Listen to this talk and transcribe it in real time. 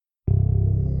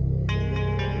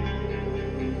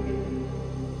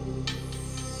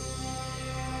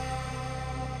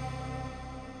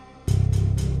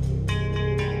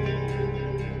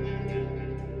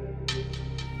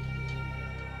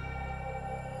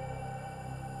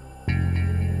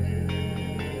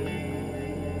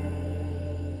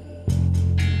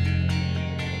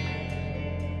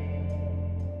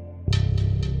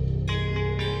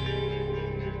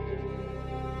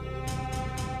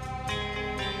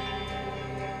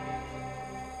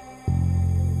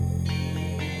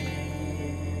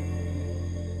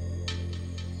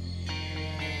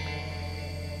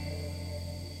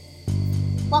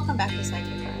Welcome back to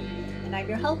Psychic Crime, and I'm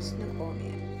your host, Nicole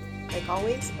Mann. Like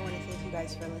always, I want to thank you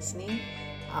guys for listening.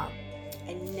 I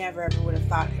never ever would have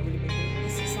thought I would have been doing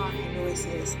this long. I know I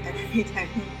say this every time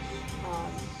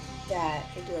that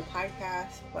I do a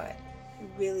podcast, but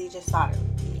really just thought it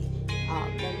would be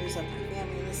members of my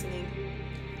family listening.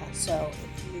 So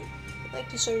if you would like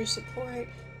to show your support,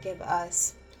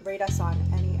 rate us on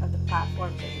any of the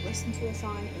platforms that you listen to us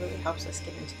on. It really helps us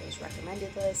get into those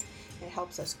recommended lists. It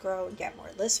helps us grow and get more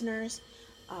listeners.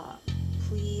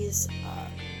 Please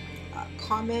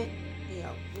comment,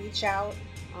 reach out.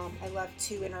 I love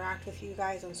to interact with you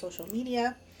guys on social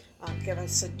media. Give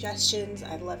us suggestions.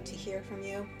 I'd love to hear from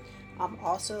you.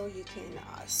 Also, you can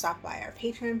stop by our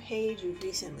Patreon page. We've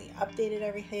recently updated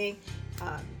everything.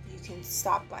 You can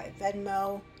stop by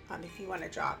Venmo if you want to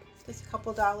drop just a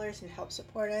couple dollars and help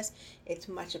support us. It's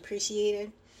much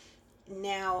appreciated.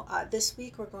 Now, this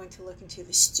week we're going to look into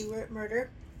the Stewart murder,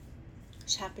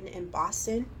 which happened in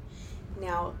Boston.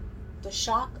 Now, the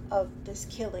shock of this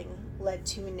killing led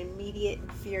to an immediate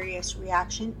and furious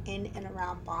reaction in and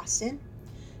around Boston.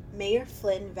 Mayor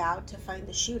Flynn vowed to find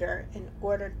the shooter and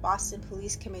ordered Boston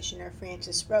Police Commissioner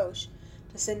Francis Roche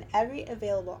to send every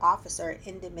available officer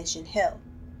into Mission Hill.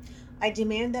 I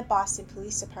demand that Boston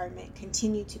Police Department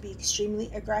continue to be extremely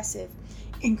aggressive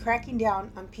in cracking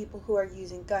down on people who are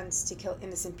using guns to kill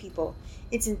innocent people.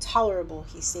 It's intolerable,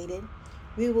 he stated.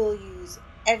 We will use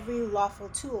every lawful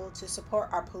tool to support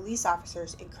our police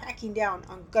officers in cracking down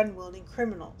on gun-wielding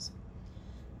criminals.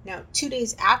 Now, 2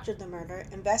 days after the murder,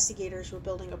 investigators were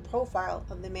building a profile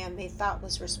of the man they thought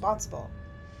was responsible.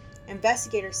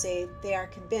 Investigators say they are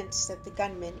convinced that the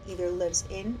gunman either lives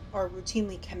in or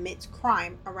routinely commits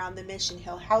crime around the Mission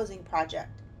Hill housing project.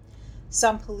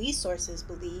 Some police sources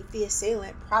believe the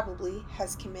assailant probably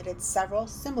has committed several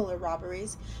similar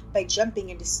robberies by jumping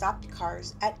into stopped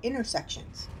cars at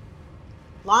intersections.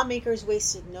 Lawmakers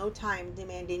wasted no time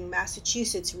demanding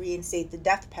Massachusetts reinstate the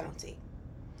death penalty.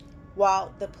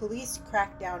 While the police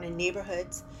cracked down in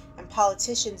neighborhoods and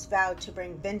politicians vowed to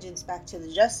bring vengeance back to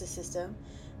the justice system,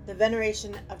 the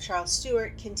veneration of Charles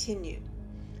Stewart continued.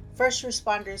 First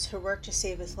responders who worked to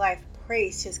save his life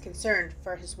praised his concern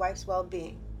for his wife's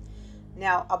well-being.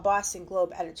 Now, a Boston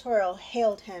Globe editorial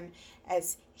hailed him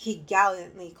as he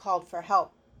gallantly called for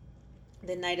help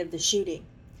the night of the shooting.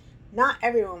 Not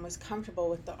everyone was comfortable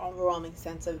with the overwhelming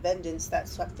sense of vengeance that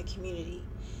swept the community.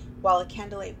 While a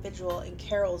candlelight vigil in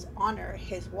Carroll's honor,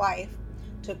 his wife,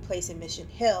 took place in Mission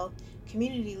Hill,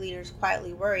 community leaders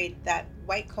quietly worried that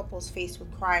white couples faced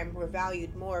with crime were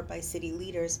valued more by city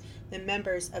leaders than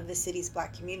members of the city's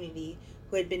black community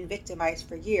who had been victimized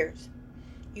for years.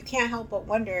 You can't help but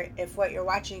wonder if what you're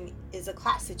watching is a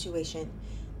class situation,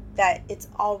 that it's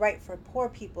all right for poor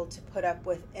people to put up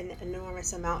with an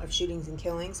enormous amount of shootings and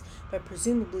killings, but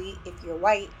presumably if you're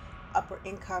white, upper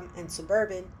income, and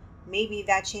suburban, maybe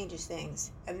that changes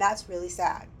things, and that's really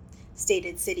sad,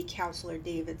 stated City Councilor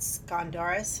David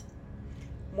Skondaris.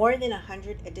 More than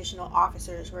 100 additional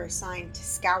officers were assigned to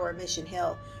scour Mission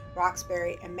Hill,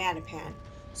 Roxbury, and Mattapan,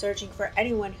 searching for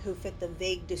anyone who fit the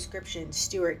vague description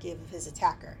Stewart gave of his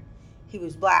attacker. He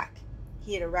was black,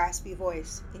 he had a raspy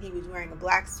voice, and he was wearing a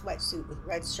black sweatsuit with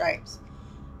red stripes.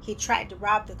 He tried to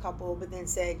rob the couple, but then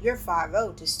said, "You're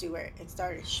 5-0" to Stewart, and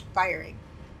started firing,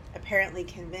 apparently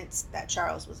convinced that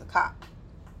Charles was a cop.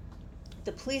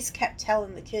 The police kept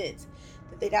telling the kids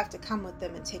that they'd have to come with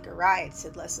them and take a ride,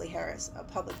 said Leslie Harris, a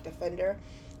public defender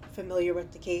familiar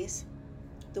with the case.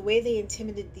 The way they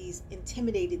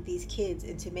intimidated these kids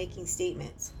into making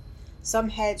statements. Some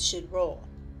heads should roll.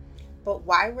 But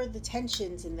why were the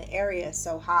tensions in the area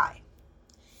so high?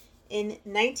 In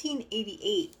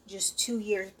 1988, just 2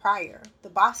 years prior, the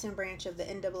Boston branch of the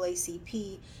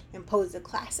NAACP imposed a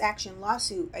class action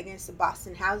lawsuit against the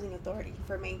Boston Housing Authority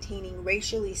for maintaining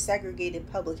racially segregated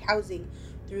public housing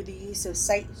through the use of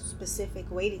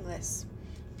site-specific waiting lists.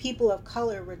 People of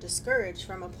color were discouraged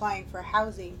from applying for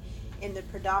housing in the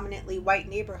predominantly white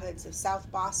neighborhoods of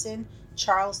South Boston,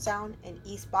 Charlestown, and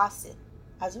East Boston.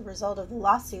 As a result of the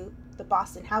lawsuit, the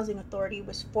Boston Housing Authority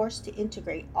was forced to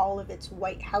integrate all of its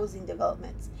white housing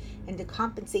developments and to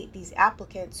compensate these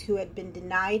applicants who had been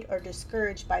denied or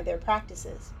discouraged by their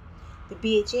practices. The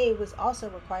BHA was also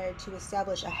required to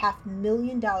establish a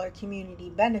 $500,000 community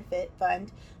benefit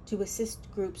fund to assist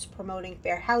groups promoting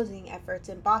fair housing efforts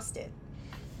in Boston.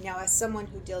 Now, as someone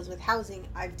who deals with housing,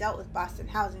 I've dealt with Boston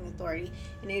Housing Authority,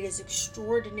 and it is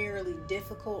extraordinarily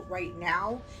difficult right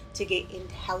now to get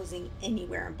into housing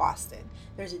anywhere in Boston.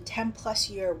 There's a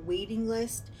 10-plus year waiting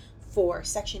list for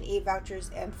Section 8 vouchers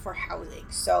and for housing.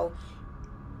 So,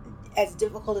 as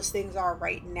difficult as things are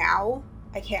right now,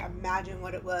 I can't imagine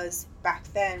what it was back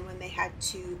then when they had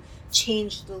to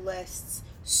change the lists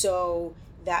so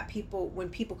that when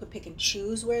people could pick and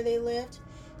choose where they lived.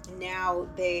 Now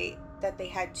they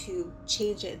had to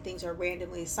change it, and things are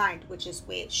randomly assigned, which is the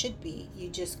way it should be. You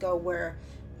just go where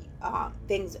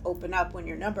things open up when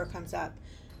your number comes up.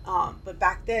 But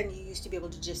back then, you used to be able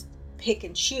to just pick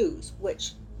and choose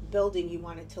which building you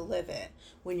wanted to live in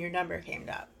when your number came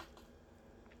up.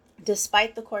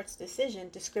 Despite the court's decision,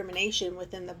 discrimination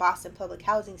within the Boston public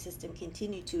housing system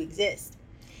continued to exist.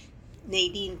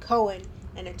 Nadine Cohen,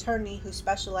 an attorney who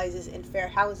specializes in fair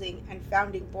housing and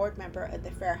founding board member of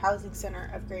the Fair Housing Center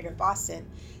of Greater Boston,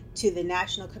 to the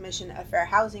National Commission of Fair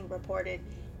Housing, reported,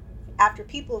 after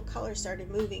people of color started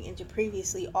moving into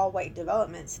previously all-white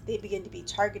developments, they began to be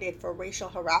targeted for racial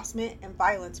harassment and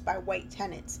violence by white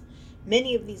tenants.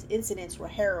 Many of these incidents were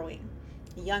harrowing.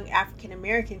 Young African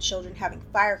American children having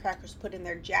firecrackers put in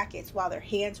their jackets while their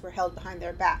hands were held behind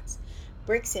their backs.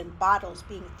 Bricks and bottles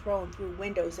being thrown through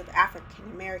windows of African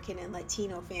American and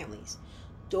Latino families.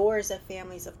 Doors of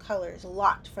families of colors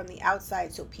locked from the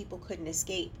outside so people couldn't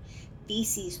escape.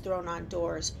 Feces thrown on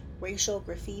doors. Racial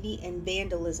graffiti and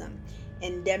vandalism.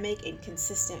 Endemic and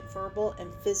consistent verbal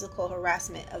and physical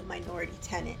harassment of minority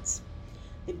tenants.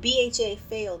 The BHA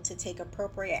failed to take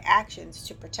appropriate actions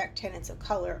to protect tenants of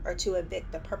color or to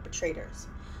evict the perpetrators.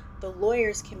 The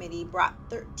Lawyers Committee brought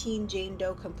 13 Jane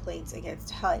Doe complaints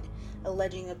against HUD,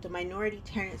 alleging that the minority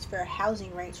tenants' fair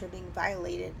housing rights were being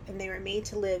violated and they were made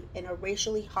to live in a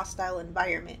racially hostile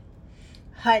environment.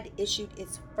 HUD issued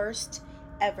its first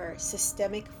ever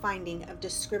systemic finding of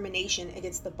discrimination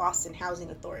against the Boston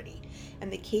Housing Authority,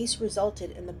 and the case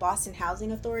resulted in the Boston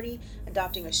Housing Authority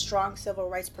adopting a strong civil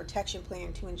rights protection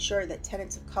plan to ensure that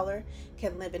tenants of color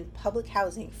can live in public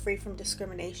housing free from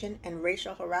discrimination and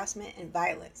racial harassment and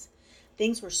violence.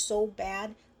 Things were so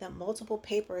bad that multiple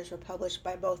papers were published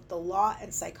by both the law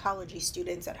and psychology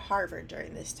students at Harvard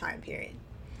during this time period.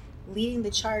 Leading the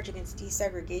charge against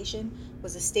desegregation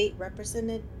was State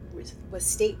Representative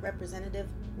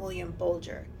William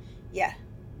Bulger. Yeah,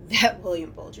 that William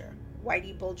Bulger,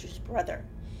 Whitey Bulger's brother.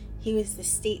 He was the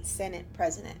state Senate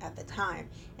president at the time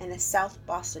and a South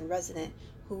Boston resident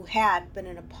who had been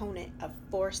an opponent of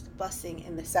forced busing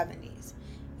in the 70s.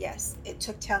 Yes, it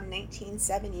took till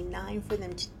 1979 for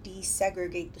them to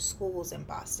desegregate the schools in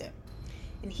Boston.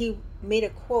 And he made a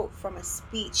quote from a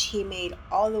speech he made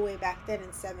all the way back then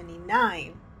in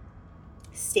 79,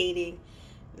 stating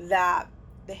that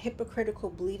the hypocritical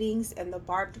bleatings and the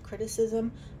barbed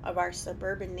criticism of our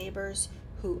suburban neighbors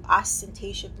who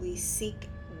ostentatiously seek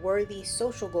worthy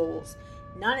social goals,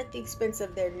 not at the expense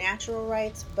of their natural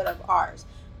rights, but of ours,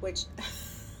 which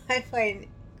I find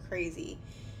crazy.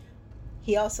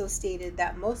 He also stated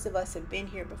that most of us have been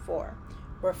here before,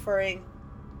 referring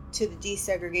to the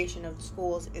desegregation of the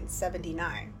schools in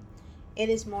 79. It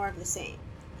is more of the same.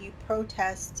 You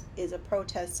protest is a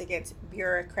protest against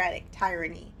bureaucratic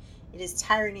tyranny. It is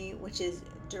tyranny which is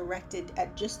directed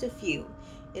at just a few.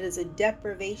 It is a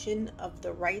deprivation of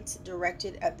the rights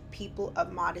directed at the people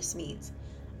of modest means.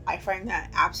 I find that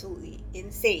absolutely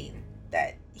insane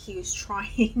that he was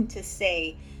trying to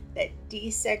say that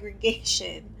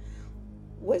desegregation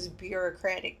was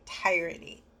bureaucratic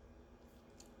tyranny.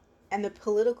 And the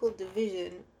political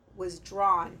division was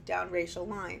drawn down racial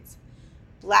lines.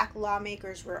 Black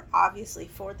lawmakers were obviously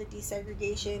for the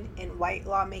desegregation and white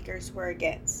lawmakers were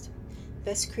against.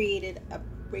 This created a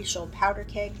racial powder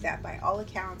keg that, by all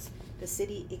accounts, the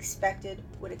city expected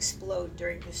would explode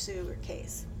during the Stewart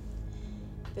case.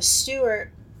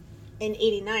 In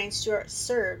 89, Stewart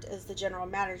served as the general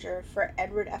manager for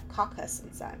Edward F. Caucus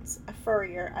 & Sons, a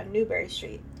furrier on Newbury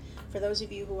Street. For those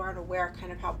of you who aren't aware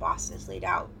kind of how Boston is laid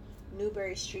out,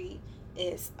 Newbury Street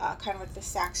is kind of like the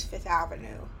Saks Fifth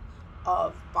Avenue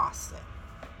of Boston.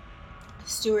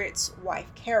 Stewart's wife,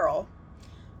 Carol,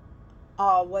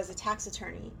 was a tax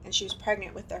attorney, and she was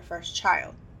pregnant with their first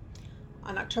child.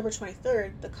 On October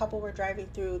 23rd, the couple were driving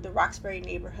through the Roxbury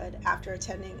neighborhood after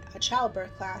attending a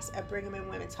childbirth class at Brigham and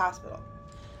Women's Hospital.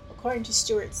 According to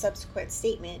Stewart's subsequent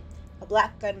statement, a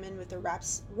black gunman with a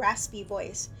raspy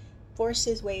voice forced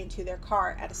his way into their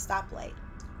car at a stoplight,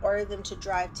 ordered them to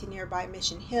drive to nearby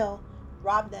Mission Hill,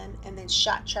 robbed them, and then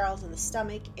shot Charles in the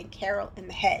stomach and Carol in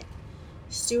the head.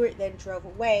 Stewart then drove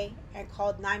away and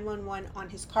called 911 on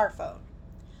his car phone.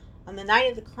 On the night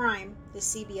of the crime, the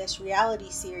CBS reality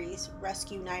series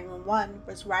Rescue 911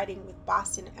 was riding with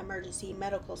Boston Emergency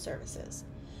Medical Services.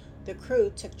 The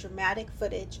crew took dramatic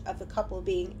footage of the couple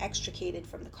being extricated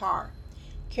from the car.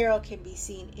 Carol can be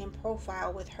seen in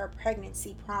profile with her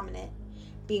pregnancy prominent,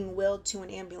 being wheeled to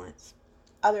an ambulance.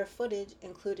 Other footage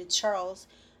included Charles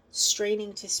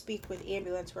straining to speak with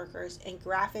ambulance workers, and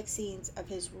graphic scenes of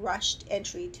his rushed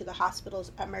entry to the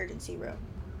hospital's emergency room.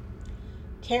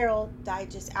 Carol died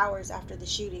just hours after the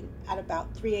shooting at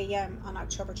about 3 a.m. on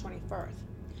October 24th.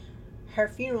 Her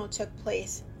funeral took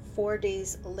place 4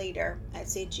 days later at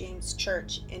St. James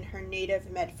Church in her native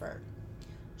Medford.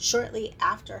 Shortly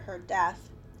after her death,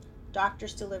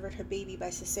 doctors delivered her baby by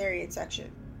cesarean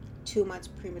section, 2 months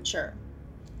premature.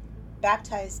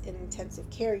 Baptized in an intensive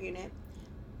care unit,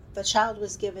 the child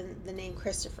was given the name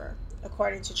Christopher,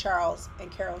 according to Charles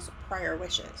and Carol's prior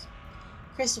wishes.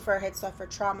 Christopher had suffered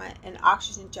trauma and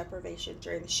oxygen deprivation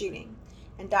during the shooting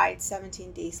and died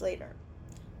 17 days later.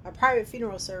 A private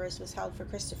funeral service was held for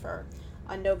Christopher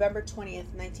on November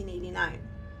 20th, 1989.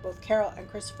 Both Carol and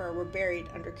Christopher were buried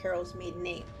under Carol's maiden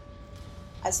name.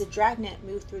 As the dragnet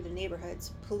moved through the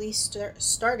neighborhoods, police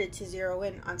started to zero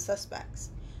in on suspects.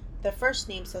 The first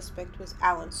named suspect was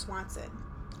Alan Swanson,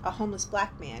 a homeless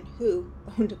black man who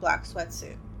owned a black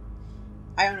sweatsuit.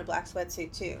 I own a black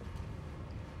sweatsuit too.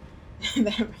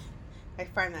 I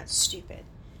find that stupid.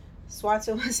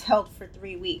 Swanson was held for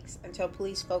 3 weeks until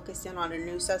police focused in on a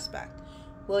new suspect,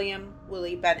 William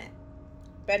Willie Bennett.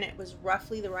 Bennett was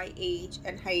roughly the right age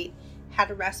and height,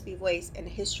 had a raspy voice, and a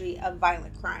history of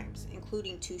violent crimes,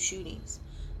 including 2 shootings.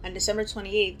 On December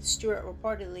 28th, Stewart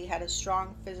reportedly had a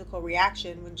strong physical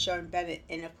reaction when showing Bennett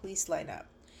in a police lineup.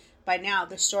 By now,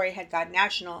 the story had gone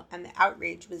national and the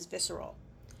outrage was visceral.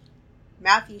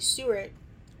 Matthew Stewart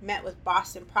met with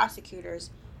Boston prosecutors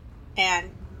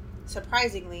and,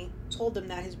 surprisingly, told them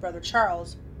that his brother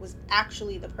Charles was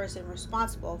actually the person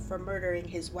responsible for murdering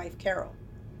his wife Carol.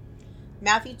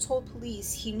 Matthew told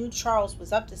police he knew Charles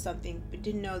was up to something but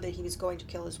didn't know that he was going to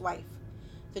kill his wife.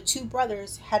 The 2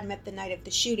 brothers had met the night of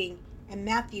the shooting, and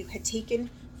Matthew had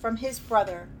taken from his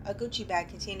brother a Gucci bag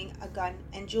containing a gun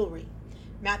and jewelry.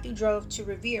 Matthew drove to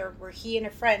Revere, where he and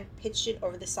a friend pitched it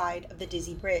over the side of the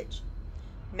Dizzy Bridge.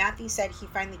 Matthew said he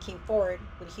finally came forward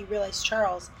when he realized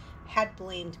Charles had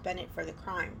blamed Bennett for the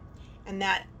crime, and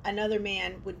that another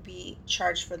man would be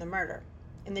charged for the murder.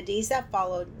 In the days that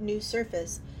followed, news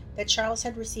surfaced that Charles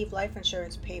had received life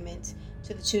insurance payments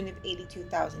to the tune of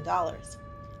 $82,000.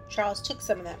 Charles took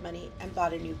some of that money and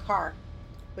bought a new car,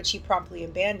 which he promptly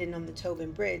abandoned on the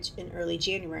Tobin Bridge in early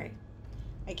January.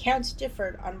 Accounts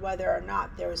differed on whether or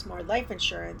not there was more life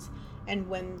insurance and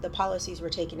when the policies were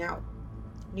taken out.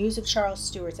 News of Charles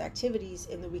Stewart's activities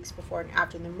in the weeks before and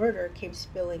after the murder came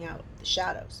spilling out of the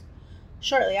shadows.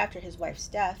 Shortly after his wife's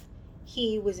death,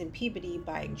 he was in Peabody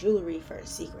buying jewelry for his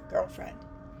secret girlfriend.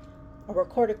 A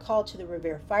recorded call to the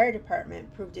Revere Fire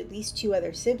Department proved at least 2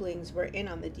 other siblings were in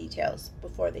on the details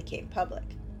before they came public.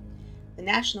 The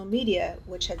national media,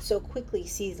 which had so quickly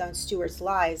seized on Stewart's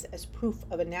lies as proof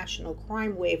of a national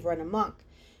crime wave run amok,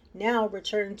 now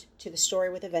returned to the story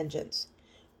with a vengeance.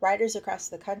 Writers across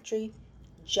the country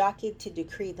jockeyed to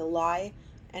decree the lie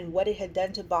and what it had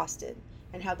done to Boston,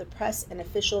 and how the press and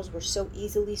officials were so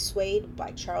easily swayed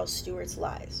by Charles Stewart's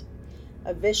lies.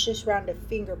 A vicious round of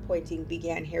finger-pointing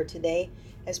began here today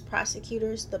as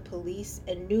prosecutors, the police,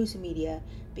 and news media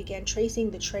began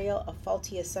tracing the trail of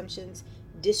faulty assumptions,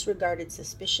 disregarded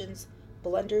suspicions,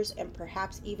 blunders, and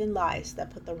perhaps even lies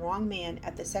that put the wrong man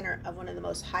at the center of one of the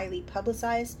most highly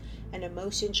publicized and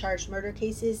emotion-charged murder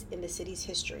cases in the city's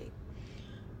history,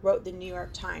 wrote the New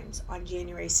York Times on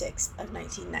January 6 of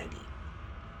 1990.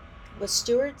 Was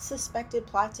Stewart's suspected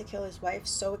plot to kill his wife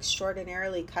so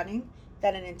extraordinarily cunning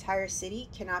that an entire city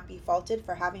cannot be faulted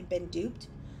for having been duped?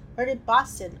 Or did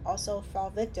Boston also fall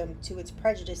victim to its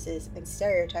prejudices and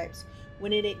stereotypes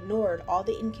when it ignored all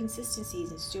the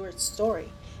inconsistencies in Stewart's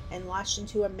story and launched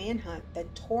into a manhunt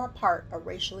that tore apart a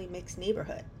racially mixed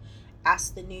neighborhood?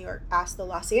 Asked the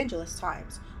Los Angeles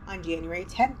Times on January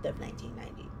 10th of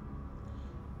 1990.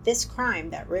 This crime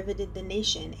that riveted the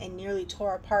nation and nearly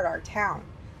tore apart our town,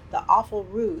 the awful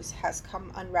ruse, has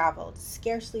come unraveled.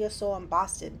 Scarcely a soul in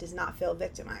Boston does not feel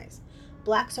victimized.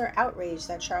 Blacks are outraged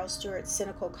that Charles Stewart's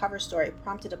cynical cover story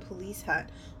prompted a police hunt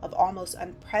of almost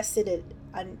unprecedented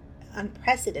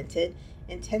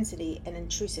intensity and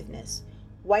intrusiveness.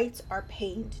 Whites are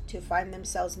pained to find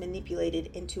themselves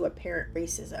manipulated into apparent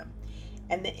racism,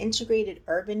 and the integrated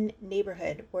urban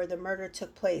neighborhood where the murder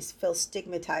took place feels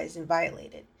stigmatized and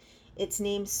violated, its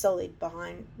name sullied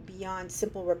beyond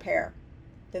simple repair.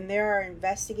 Then there are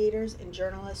investigators and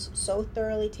journalists so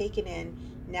thoroughly taken in,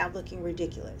 now looking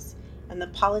ridiculous, and the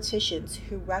politicians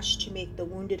who rush to make the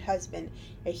wounded husband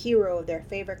a hero of their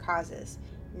favorite causes,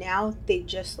 now they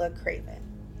just look craven.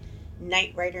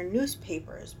 Night Rider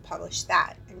newspapers published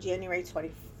that on January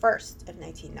 21st of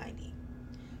 1990.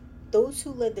 Those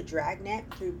who led the dragnet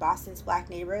through Boston's black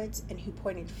neighborhoods and who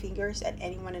pointed fingers at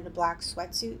anyone in a black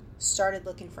sweatsuit started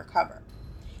looking for cover.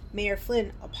 Mayor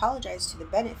Flynn apologized to the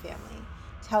Bennett family,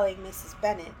 telling Mrs.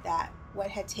 Bennett that what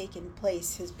had taken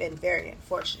place has been very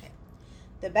unfortunate.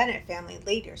 The Bennett family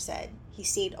later said he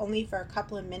stayed only for a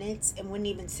couple of minutes and wouldn't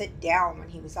even sit down when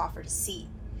he was offered a seat.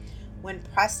 When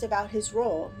pressed about his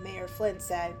role, Mayor Flynn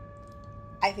said,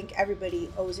 "I think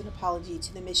everybody owes an apology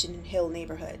to the Mission Hill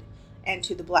neighborhood and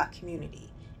to the black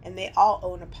community, and they all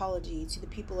owe an apology to the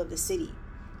people of the city.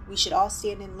 We should all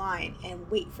stand in line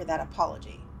and wait for that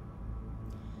apology."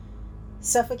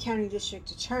 Suffolk County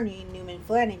District Attorney Newman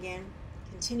Flanagan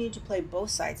continued to play both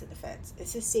sides of the fence,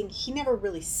 insisting he never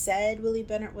really said Willie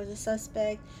Bennett was a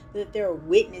suspect, but that there are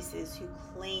witnesses who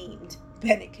claimed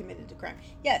Bennett committed the crime.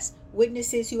 Yes,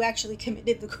 witnesses who actually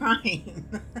committed the crime.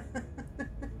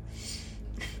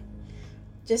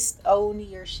 Just own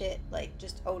your shit.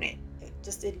 Just own it.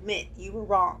 Just admit you were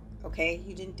wrong, okay?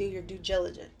 You didn't do your due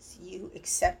diligence. You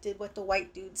accepted what the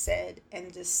white dude said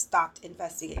and just stopped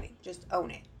investigating. Just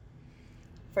own it.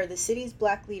 For the city's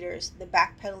black leaders, the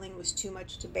backpedaling was too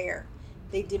much to bear.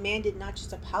 They demanded not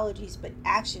just apologies, but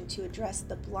action to address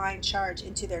the blind charge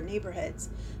into their neighborhoods.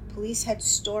 Police had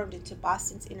stormed into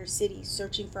Boston's inner city,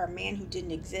 searching for a man who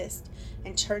didn't exist,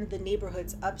 and turned the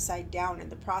neighborhoods upside down in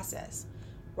the process.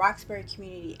 Roxbury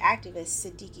community activist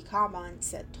Siddiqui Kaman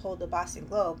told the Boston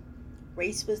Globe,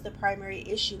 "Race was the primary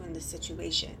issue in this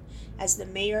situation, as the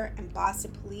mayor and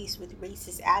Boston police with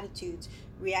racist attitudes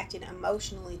reacted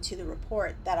emotionally to the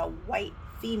report that a white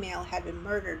female had been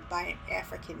murdered by an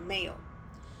African male."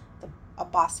 A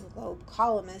Boston Globe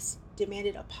columnist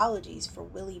demanded apologies for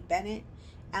Willie Bennett,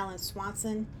 Alan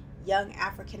Swanson, young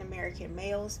African American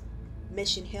males,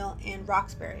 Mission Hill, and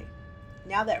Roxbury.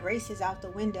 Now that race is out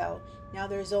the window, now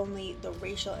there's only the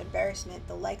racial embarrassment,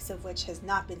 the likes of which has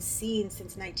not been seen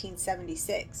since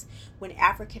 1976, when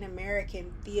African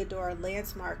American Theodore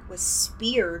Landsmark was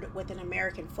speared with an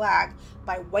American flag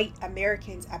by white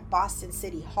Americans at Boston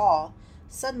City Hall.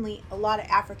 Suddenly, a lot of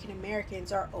African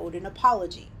Americans are owed an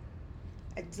apology.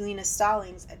 Adelina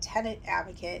Stallings, a tenant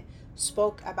advocate,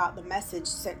 spoke about the message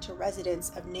sent to residents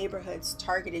of neighborhoods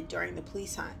targeted during the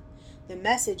police hunt. The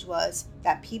message was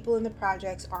that people in the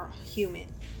projects aren't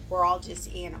human. We're all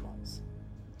just animals.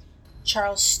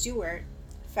 Charles Stewart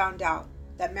found out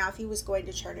that Matthew was going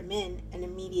to turn him in and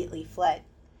immediately fled.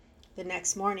 The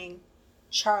next morning,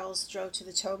 Charles drove to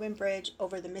the Tobin Bridge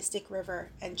over the Mystic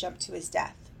River and jumped to his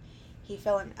death. He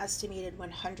fell an estimated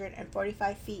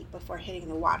 145 feet before hitting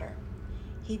the water.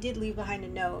 He did leave behind a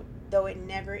note, though it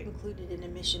never included an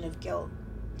admission of guilt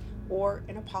or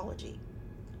an apology.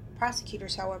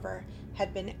 Prosecutors, however,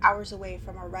 had been hours away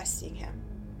from arresting him.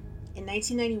 In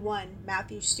 1991,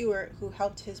 Matthew Stewart, who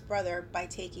helped his brother by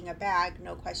taking a bag,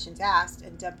 no questions asked,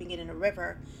 and dumping it in a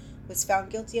river, was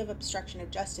found guilty of obstruction of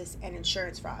justice and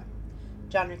insurance fraud.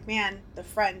 John McMahon, the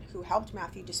friend who helped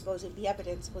Matthew dispose of the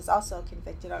evidence, was also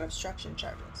convicted on obstruction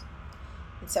charges.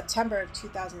 In September of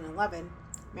 2011,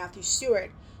 Matthew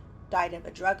Stewart died of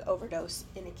a drug overdose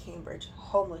in a Cambridge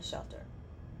homeless shelter.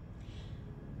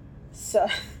 So,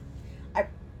 I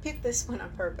picked this one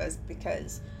on purpose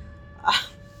because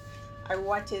I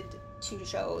wanted to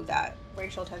show that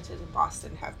racial tensions in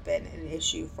Boston have been an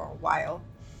issue for a while.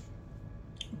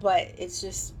 But it's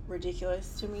just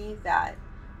ridiculous to me that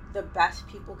the best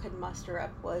people could muster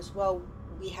up was, well,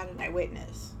 we had an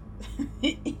eyewitness.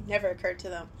 It never occurred to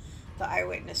them the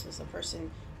eyewitness was the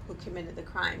person who committed the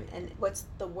crime. And what's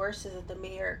the worst is that the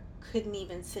mayor couldn't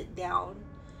even sit down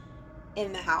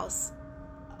in the house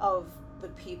of the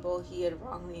people he had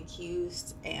wrongly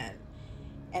accused, and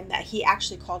that he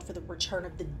actually called for the return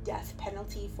of the death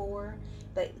penalty for,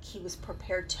 that he was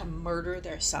prepared to murder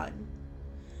their son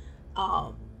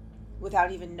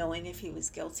without even knowing if he was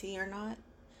guilty or not.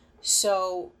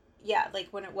 So yeah,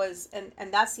 when it was, and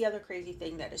that's the other crazy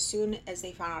thing, that as soon as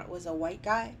they found out it was a white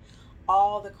guy,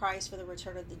 all the cries for the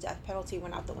return of the death penalty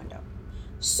went out the window.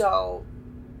 So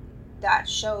that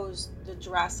shows the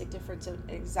drastic difference in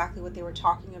exactly what they were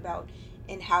talking about,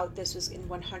 and how this was in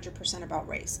 100% about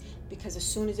race. Because as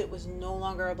soon as it was no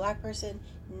longer a black person,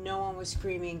 no one was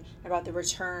screaming about the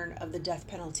return of the death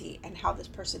penalty and how this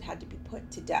person had to be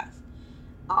put to death.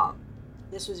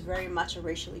 This was very much a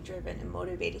racially driven and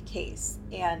motivated case,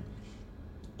 and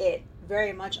it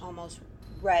very much almost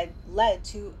led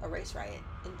to a race riot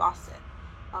in Boston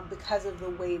because of the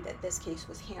way that this case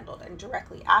was handled. And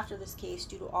directly after this case,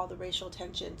 due to all the racial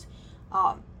tensions,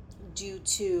 due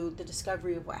to the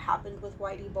discovery of what happened with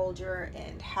Whitey Bulger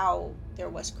and how there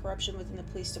was corruption within the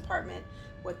police department,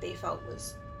 what they felt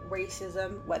was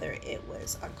racism, whether it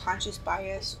was unconscious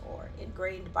bias or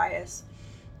ingrained bias,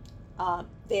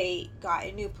 They got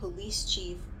a new police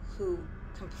chief who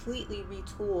completely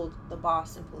retooled the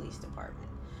Boston Police Department.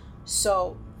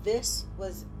 So this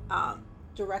was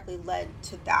directly led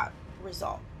to that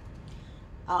result.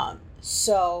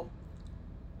 So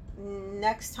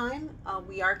next time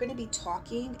we are going to be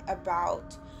talking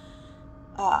about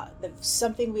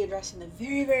something we addressed in the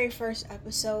very, very first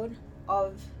episode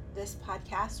of this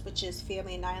podcast, which is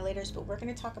family annihilators, but we're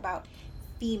going to talk about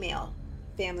female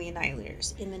family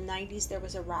annihilators. In the 90s, there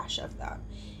was a rash of them,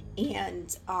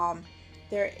 and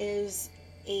there is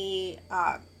a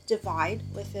divide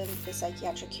within the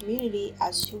psychiatric community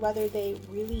as to whether they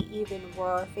really even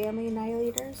were family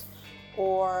annihilators,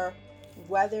 or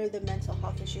whether the mental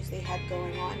health issues they had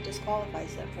going on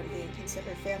disqualifies them from being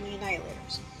considered family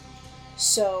annihilators.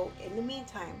 So in the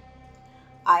meantime,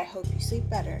 I hope you sleep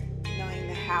better knowing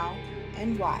the how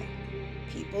and why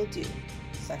people do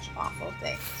such awful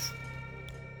things.